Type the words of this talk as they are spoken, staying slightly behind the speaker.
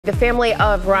The family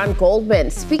of Ron Goldman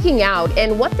speaking out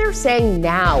and what they're saying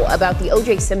now about the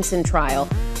O.J. Simpson trial.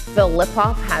 Phil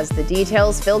Liphoff has the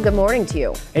details. Phil, good morning to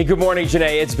you. Hey, good morning,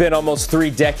 Janae. It's been almost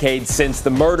 3 decades since the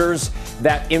murders,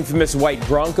 that infamous white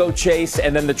Bronco chase,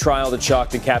 and then the trial that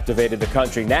shocked and captivated the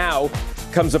country. Now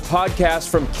comes a podcast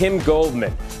from Kim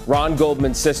Goldman, Ron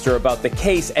Goldman's sister, about the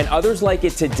case and others like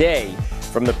it today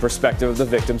from the perspective of the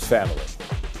victim's family.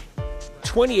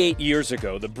 28 years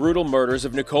ago, the brutal murders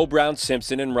of Nicole Brown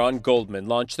Simpson and Ron Goldman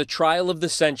launched the trial of the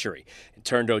century and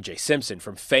turned O.J. Simpson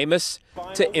from famous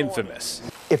to infamous.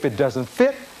 If it doesn't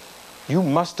fit, you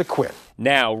must acquit.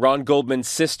 Now, Ron Goldman's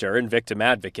sister and victim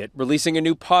advocate releasing a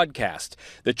new podcast,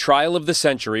 The Trial of the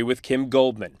Century with Kim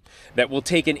Goldman, that will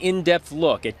take an in-depth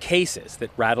look at cases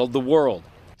that rattled the world.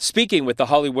 Speaking with The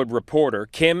Hollywood Reporter,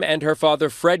 Kim and her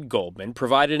father Fred Goldman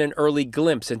provided an early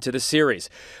glimpse into the series.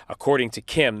 According to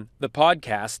Kim, the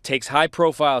podcast takes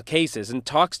high-profile cases and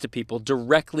talks to people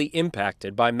directly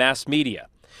impacted by mass media.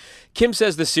 Kim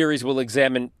says the series will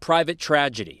examine private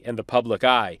tragedy and the public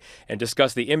eye and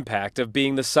discuss the impact of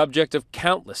being the subject of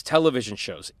countless television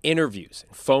shows, interviews,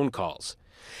 and phone calls.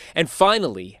 And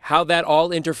finally, how that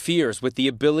all interferes with the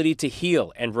ability to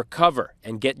heal and recover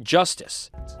and get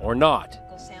justice, or not.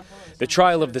 The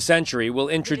Trial of the Century will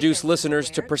introduce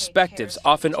listeners to perspectives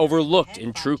often overlooked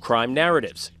in true crime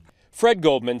narratives. Fred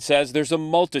Goldman says there's a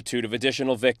multitude of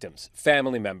additional victims,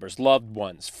 family members, loved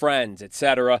ones, friends,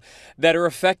 etc., that are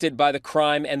affected by the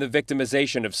crime and the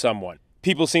victimization of someone.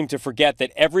 People seem to forget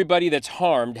that everybody that's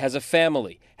harmed has a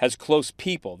family, has close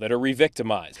people that are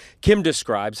re-victimized. Kim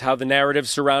describes how the narrative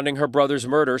surrounding her brother's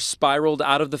murder spiraled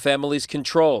out of the family's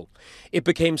control. It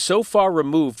became so far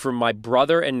removed from my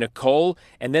brother and Nicole,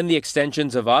 and then the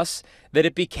extensions of us, that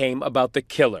it became about the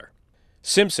killer.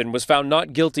 Simpson was found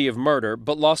not guilty of murder,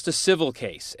 but lost a civil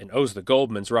case and owes the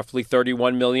Goldmans roughly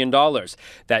 $31 million.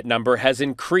 That number has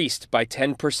increased by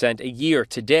 10% a year.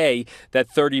 Today, that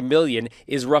 $30 million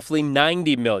is roughly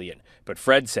 $90 million. But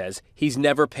Fred says he's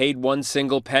never paid one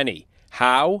single penny.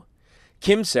 How?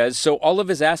 Kim says so all of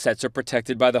his assets are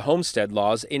protected by the homestead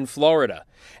laws in Florida,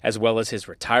 as well as his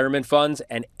retirement funds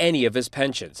and any of his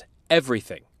pensions.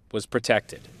 Everything was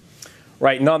protected.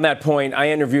 Right, and on that point,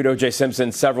 I interviewed O.J.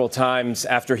 Simpson several times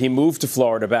after he moved to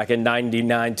Florida back in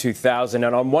 99, 2000,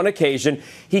 and on one occasion,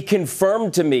 he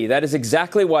confirmed to me that is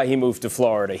exactly why he moved to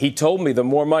Florida. He told me the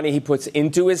more money he puts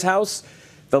into his house,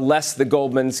 the less the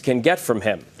Goldmans can get from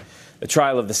him. The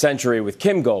Trial of the Century with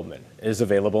Kim Goldman is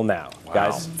available now. Wow.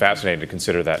 Guys, fascinating to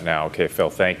consider that now. Okay,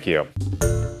 Phil, thank you.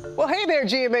 Well, hey there,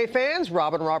 GMA fans.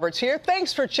 Robin Roberts here.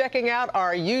 Thanks for checking out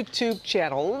our YouTube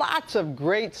channel. Lots of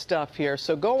great stuff here.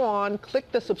 So go on,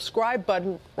 click the subscribe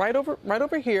button right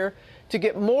over here to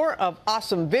get more of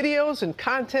awesome videos and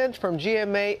content from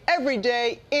GMA every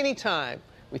day, anytime.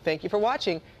 We thank you for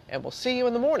watching, and we'll see you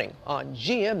in the morning on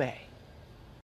GMA.